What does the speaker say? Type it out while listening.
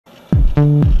Here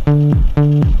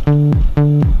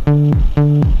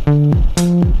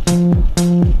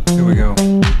we go.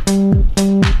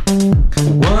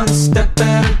 One step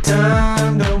at a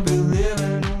time, don't be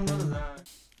living on the line.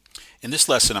 In this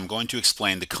lesson, I'm going to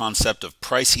explain the concept of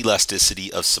price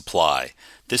elasticity of supply.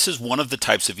 This is one of the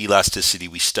types of elasticity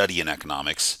we study in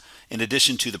economics, in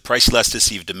addition to the price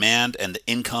elasticity of demand and the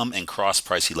income and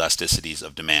cross-price elasticities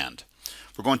of demand.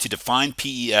 We're going to define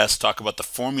PES, talk about the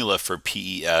formula for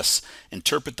PES,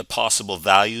 interpret the possible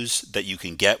values that you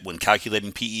can get when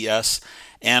calculating PES,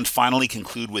 and finally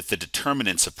conclude with the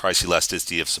determinants of price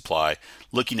elasticity of supply,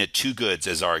 looking at two goods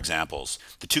as our examples.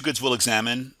 The two goods we'll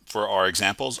examine for our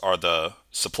examples are the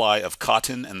supply of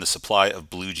cotton and the supply of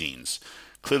blue jeans.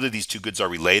 Clearly these two goods are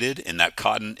related in that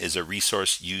cotton is a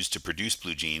resource used to produce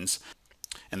blue jeans,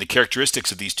 and the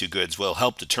characteristics of these two goods will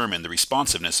help determine the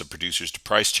responsiveness of producers to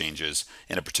price changes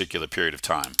in a particular period of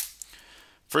time.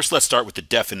 First, let's start with the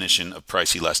definition of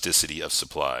price elasticity of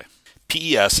supply.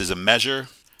 PES is a measure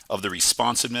of the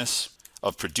responsiveness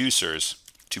of producers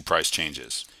to price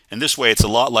changes. In this way, it's a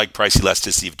lot like price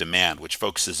elasticity of demand, which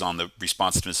focuses on the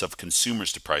responsiveness of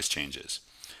consumers to price changes.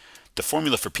 The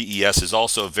formula for PES is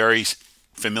also very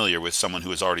familiar with someone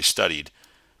who has already studied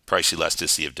price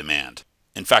elasticity of demand.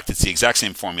 In fact, it's the exact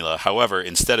same formula. However,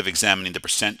 instead of examining the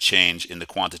percent change in the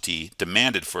quantity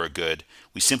demanded for a good,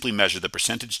 we simply measure the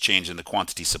percentage change in the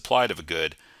quantity supplied of a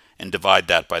good and divide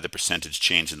that by the percentage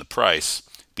change in the price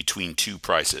between two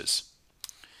prices.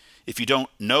 If you don't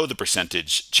know the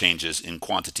percentage changes in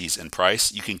quantities and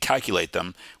price, you can calculate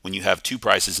them when you have two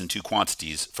prices and two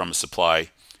quantities from a supply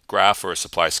graph or a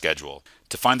supply schedule.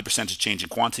 To find the percentage change in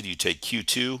quantity, you take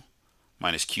Q2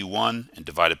 minus Q1 and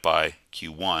divide it by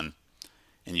Q1.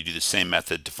 And you do the same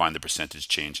method to find the percentage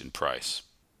change in price.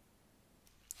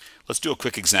 Let's do a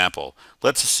quick example.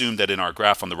 Let's assume that in our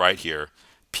graph on the right here,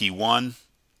 P1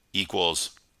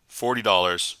 equals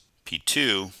 $40,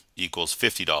 P2 equals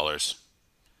 $50,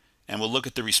 and we'll look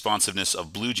at the responsiveness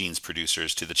of blue jeans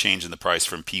producers to the change in the price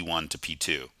from P1 to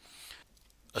P2.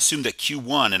 Assume that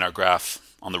Q1 in our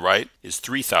graph on the right is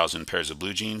 3,000 pairs of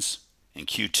blue jeans, and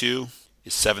Q2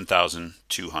 is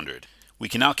 7,200. We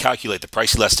can now calculate the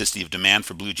price elasticity of demand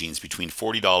for blue jeans between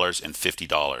 $40 and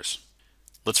 $50.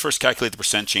 Let's first calculate the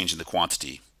percent change in the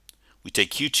quantity. We take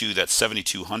Q2, that's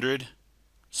 7,200,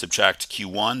 subtract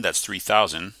Q1, that's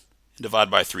 3,000, and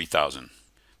divide by 3,000.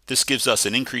 This gives us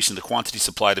an increase in the quantity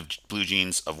supplied of blue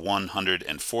jeans of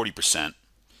 140%,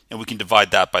 and we can divide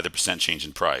that by the percent change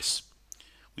in price.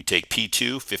 We take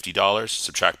P2, $50,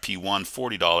 subtract P1,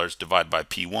 $40, divide by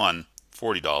P1,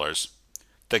 $40.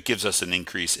 That gives us an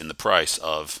increase in the price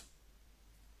of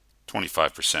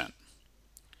 25%.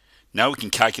 Now we can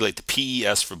calculate the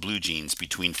PES for blue jeans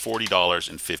between $40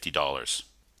 and $50.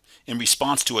 In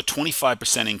response to a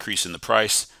 25% increase in the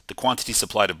price, the quantity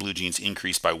supplied of blue jeans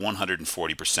increased by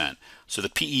 140%. So the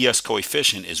PES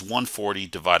coefficient is 140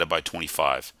 divided by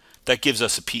 25. That gives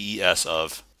us a PES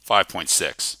of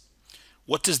 5.6.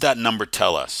 What does that number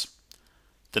tell us?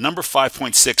 The number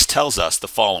 5.6 tells us the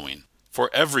following. For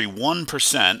every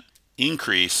 1%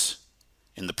 increase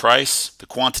in the price, the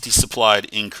quantity supplied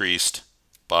increased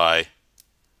by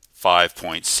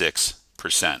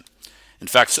 5.6%. In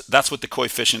fact, that's what the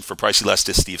coefficient for price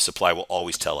elasticity of supply will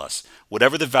always tell us.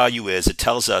 Whatever the value is, it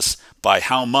tells us by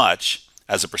how much,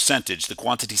 as a percentage, the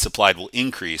quantity supplied will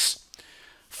increase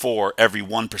for every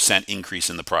 1% increase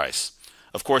in the price.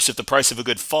 Of course, if the price of a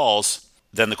good falls,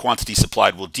 then the quantity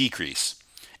supplied will decrease.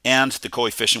 And the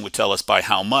coefficient would tell us by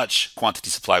how much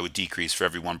quantity supply would decrease for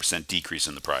every 1% decrease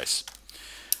in the price.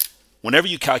 Whenever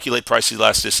you calculate price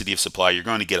elasticity of supply, you're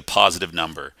going to get a positive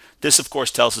number. This, of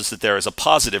course, tells us that there is a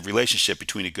positive relationship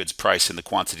between a good's price and the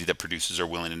quantity that producers are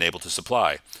willing and able to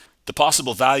supply. The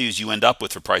possible values you end up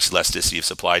with for price elasticity of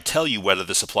supply tell you whether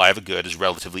the supply of a good is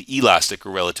relatively elastic or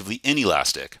relatively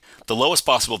inelastic. The lowest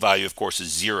possible value, of course,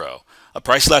 is 0. A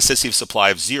price elasticity of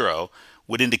supply of 0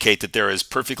 would indicate that there is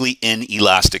perfectly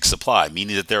inelastic supply,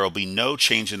 meaning that there will be no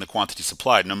change in the quantity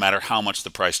supplied no matter how much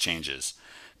the price changes.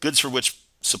 Goods for which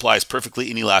supply is perfectly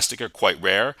inelastic are quite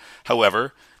rare.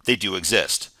 However, they do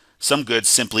exist. Some goods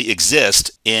simply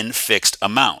exist in fixed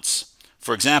amounts.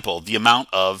 For example, the amount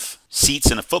of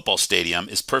seats in a football stadium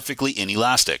is perfectly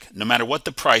inelastic. No matter what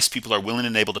the price people are willing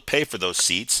and able to pay for those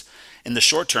seats, in the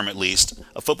short term at least,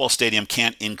 a football stadium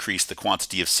can't increase the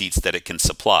quantity of seats that it can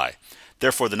supply.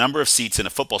 Therefore, the number of seats in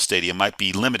a football stadium might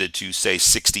be limited to, say,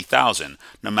 60,000,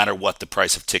 no matter what the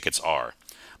price of tickets are.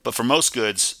 But for most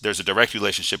goods, there's a direct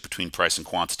relationship between price and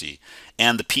quantity,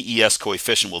 and the PES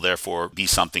coefficient will therefore be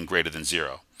something greater than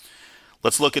 0.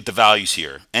 Let's look at the values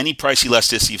here. Any price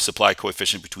elasticity of supply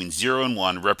coefficient between 0 and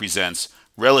 1 represents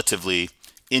relatively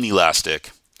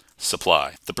inelastic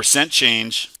supply. The percent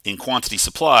change in quantity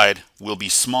supplied will be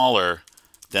smaller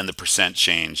than the percent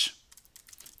change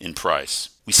in price.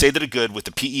 We say that a good with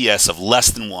a PES of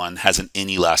less than 1 has an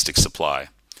inelastic supply.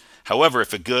 However,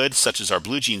 if a good, such as our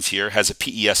blue jeans here, has a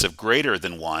PES of greater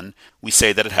than 1, we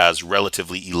say that it has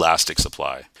relatively elastic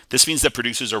supply. This means that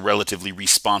producers are relatively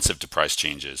responsive to price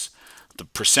changes. The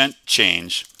percent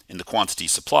change in the quantity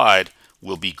supplied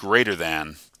will be greater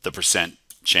than the percent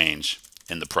change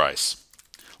in the price.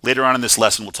 Later on in this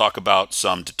lesson, we'll talk about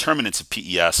some determinants of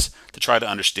PES to try to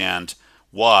understand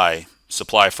why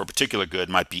supply for a particular good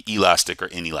might be elastic or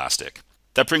inelastic.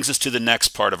 That brings us to the next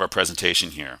part of our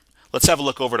presentation here. Let's have a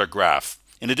look over at our graph.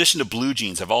 In addition to blue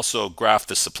jeans, I've also graphed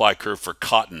the supply curve for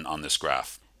cotton on this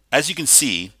graph. As you can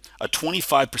see, a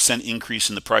 25% increase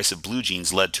in the price of blue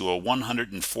jeans led to a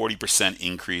 140%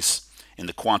 increase in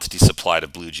the quantity supplied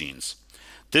of blue jeans.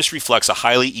 This reflects a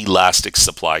highly elastic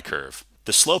supply curve.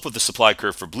 The slope of the supply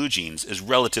curve for blue jeans is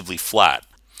relatively flat.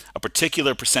 A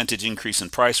particular percentage increase in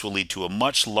price will lead to a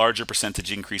much larger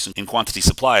percentage increase in quantity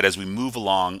supplied as we move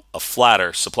along a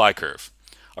flatter supply curve.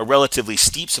 A relatively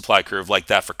steep supply curve like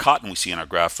that for cotton we see in our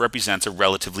graph represents a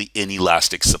relatively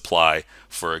inelastic supply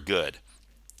for a good.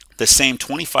 The same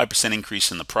 25%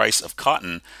 increase in the price of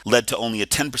cotton led to only a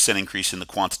 10% increase in the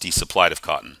quantity supplied of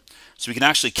cotton. So we can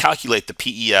actually calculate the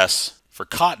PES for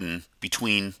cotton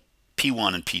between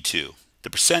P1 and P2. The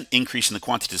percent increase in the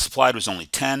quantity supplied was only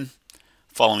 10,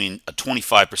 following a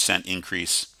 25%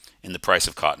 increase in the price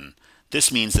of cotton.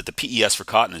 This means that the PES for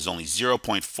cotton is only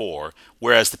 0.4,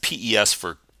 whereas the PES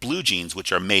for blue jeans,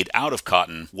 which are made out of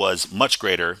cotton, was much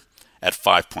greater at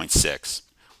 5.6.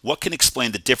 What can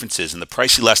explain the differences in the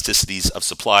price elasticities of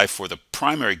supply for the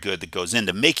primary good that goes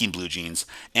into making blue jeans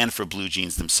and for blue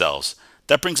jeans themselves?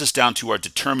 That brings us down to our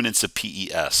determinants of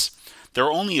PES. There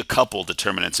are only a couple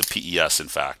determinants of PES, in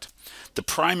fact. The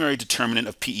primary determinant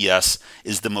of PES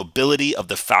is the mobility of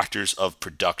the factors of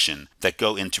production that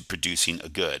go into producing a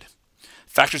good.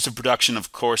 Factors of production,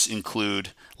 of course, include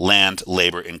land,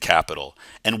 labor, and capital.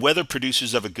 And whether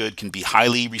producers of a good can be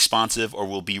highly responsive or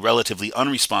will be relatively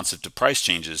unresponsive to price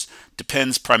changes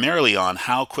depends primarily on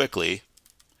how quickly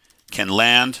can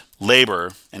land,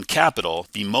 labor, and capital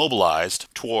be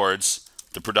mobilized towards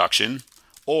the production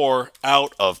or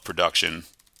out of production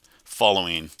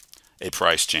following a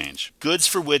price change. Goods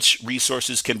for which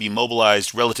resources can be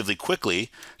mobilized relatively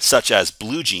quickly, such as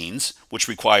blue jeans, which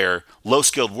require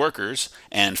low-skilled workers,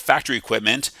 and factory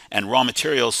equipment and raw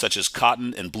materials such as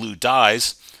cotton and blue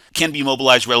dyes, can be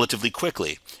mobilized relatively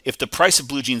quickly. If the price of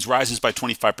blue jeans rises by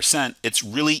 25%, it's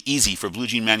really easy for blue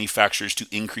jean manufacturers to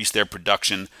increase their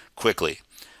production quickly.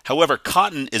 However,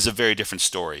 cotton is a very different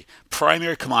story.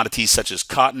 Primary commodities such as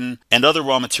cotton and other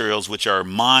raw materials which are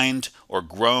mined or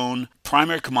grown,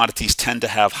 primary commodities tend to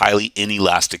have highly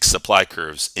inelastic supply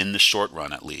curves, in the short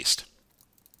run at least,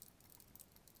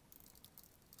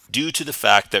 due to the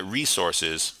fact that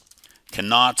resources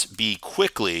cannot be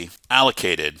quickly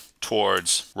allocated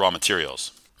towards raw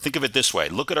materials. Think of it this way.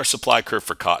 Look at our supply curve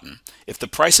for cotton. If the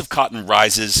price of cotton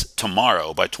rises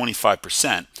tomorrow by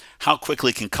 25%, how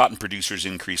quickly can cotton producers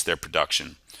increase their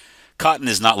production? Cotton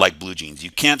is not like blue jeans.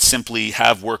 You can't simply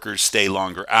have workers stay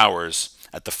longer hours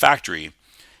at the factory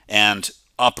and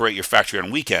operate your factory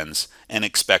on weekends and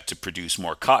expect to produce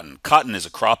more cotton. Cotton is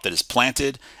a crop that is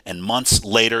planted and months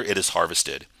later it is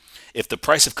harvested. If the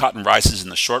price of cotton rises in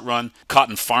the short run,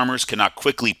 cotton farmers cannot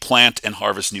quickly plant and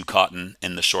harvest new cotton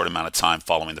in the short amount of time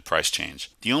following the price change.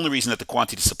 The only reason that the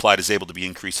quantity supplied is able to be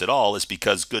increased at all is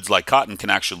because goods like cotton can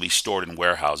actually be stored in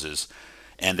warehouses,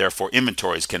 and therefore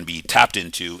inventories can be tapped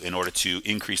into in order to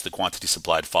increase the quantity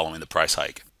supplied following the price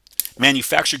hike.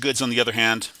 Manufactured goods, on the other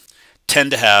hand,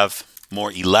 tend to have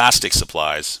more elastic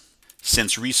supplies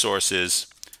since resources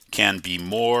can be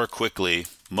more quickly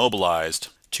mobilized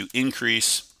to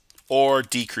increase or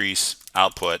decrease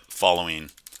output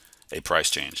following a price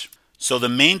change. So the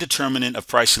main determinant of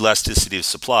price elasticity of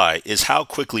supply is how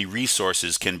quickly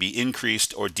resources can be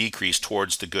increased or decreased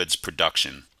towards the goods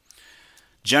production.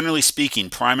 Generally speaking,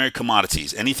 primary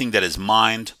commodities, anything that is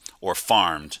mined or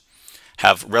farmed,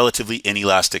 have relatively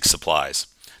inelastic supplies.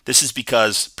 This is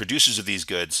because producers of these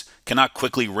goods cannot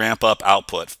quickly ramp up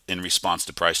output in response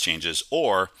to price changes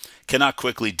or cannot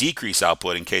quickly decrease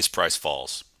output in case price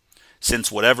falls,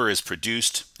 since whatever is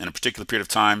produced in a particular period of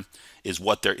time is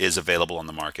what there is available on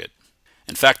the market.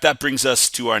 In fact, that brings us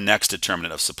to our next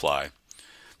determinant of supply.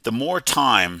 The more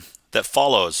time that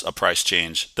follows a price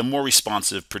change, the more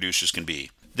responsive producers can be.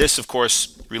 This, of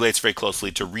course, relates very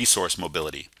closely to resource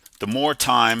mobility. The more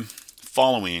time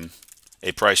following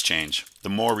a price change, the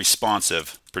more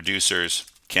responsive producers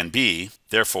can be.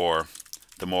 Therefore,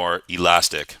 the more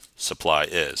elastic supply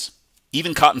is.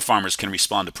 Even cotton farmers can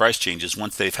respond to price changes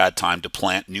once they've had time to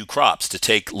plant new crops, to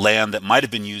take land that might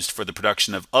have been used for the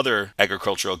production of other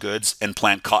agricultural goods and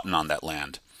plant cotton on that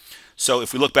land. So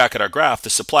if we look back at our graph, the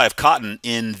supply of cotton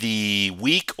in the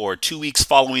week or 2 weeks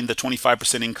following the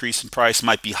 25% increase in price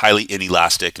might be highly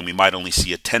inelastic, and we might only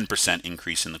see a 10%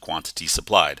 increase in the quantity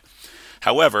supplied.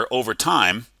 However, over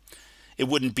time, it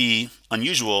wouldn't be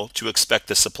unusual to expect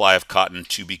the supply of cotton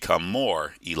to become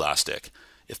more elastic.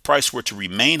 If price were to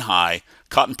remain high,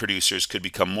 cotton producers could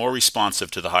become more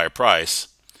responsive to the higher price,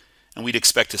 and we'd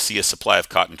expect to see a supply of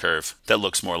cotton curve that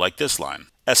looks more like this line.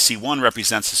 SC1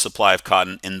 represents the supply of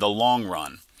cotton in the long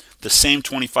run. The same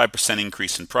 25%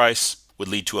 increase in price would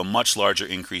lead to a much larger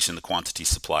increase in the quantity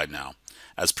supplied now,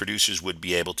 as producers would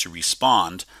be able to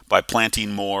respond by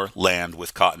planting more land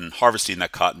with cotton, harvesting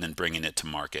that cotton and bringing it to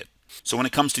market. So when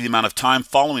it comes to the amount of time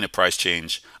following a price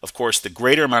change, of course, the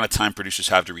greater amount of time producers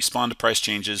have to respond to price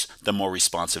changes, the more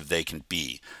responsive they can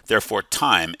be. Therefore,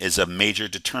 time is a major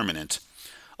determinant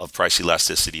of price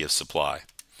elasticity of supply.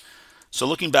 So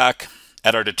looking back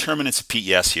at our determinants of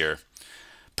PES here,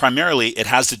 primarily it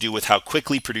has to do with how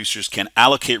quickly producers can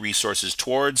allocate resources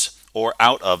towards or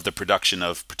out of the production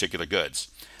of particular goods.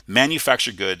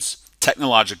 Manufactured goods,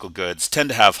 technological goods tend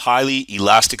to have highly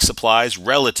elastic supplies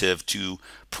relative to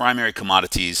primary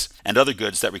commodities and other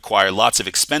goods that require lots of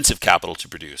expensive capital to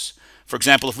produce. For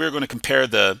example, if we were going to compare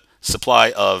the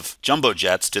supply of jumbo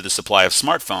jets to the supply of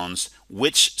smartphones,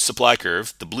 which supply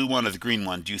curve, the blue one or the green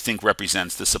one, do you think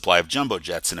represents the supply of jumbo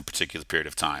jets in a particular period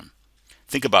of time?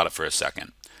 Think about it for a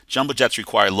second. Jumbo jets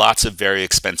require lots of very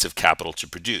expensive capital to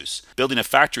produce. Building a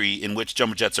factory in which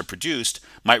jumbo jets are produced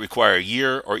might require a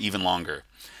year or even longer.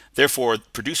 Therefore,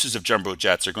 producers of jumbo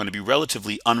jets are going to be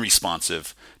relatively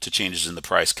unresponsive to changes in the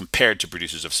price compared to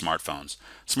producers of smartphones.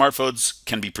 Smartphones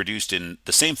can be produced in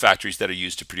the same factories that are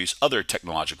used to produce other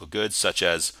technological goods, such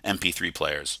as MP3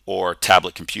 players or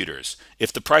tablet computers.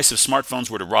 If the price of smartphones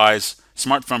were to rise,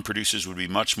 smartphone producers would be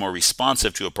much more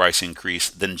responsive to a price increase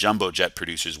than jumbo jet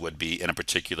producers would be in a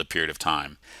particular period of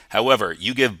time. However,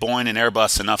 you give Boeing and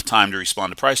Airbus enough time to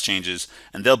respond to price changes,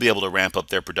 and they'll be able to ramp up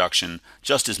their production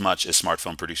just as much as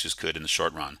smartphone producers could in the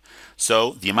short run.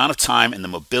 So, the amount of time and the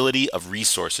mobility of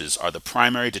resources are the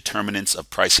primary determinants of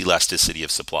price elasticity of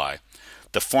supply.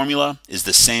 The formula is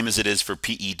the same as it is for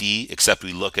PED, except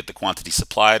we look at the quantity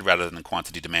supplied rather than the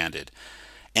quantity demanded.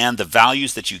 And the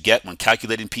values that you get when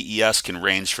calculating PES can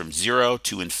range from 0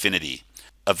 to infinity.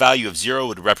 A value of 0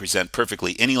 would represent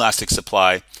perfectly inelastic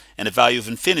supply, and a value of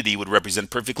infinity would represent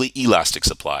perfectly elastic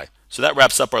supply. So that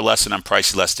wraps up our lesson on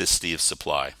price elasticity of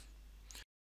supply.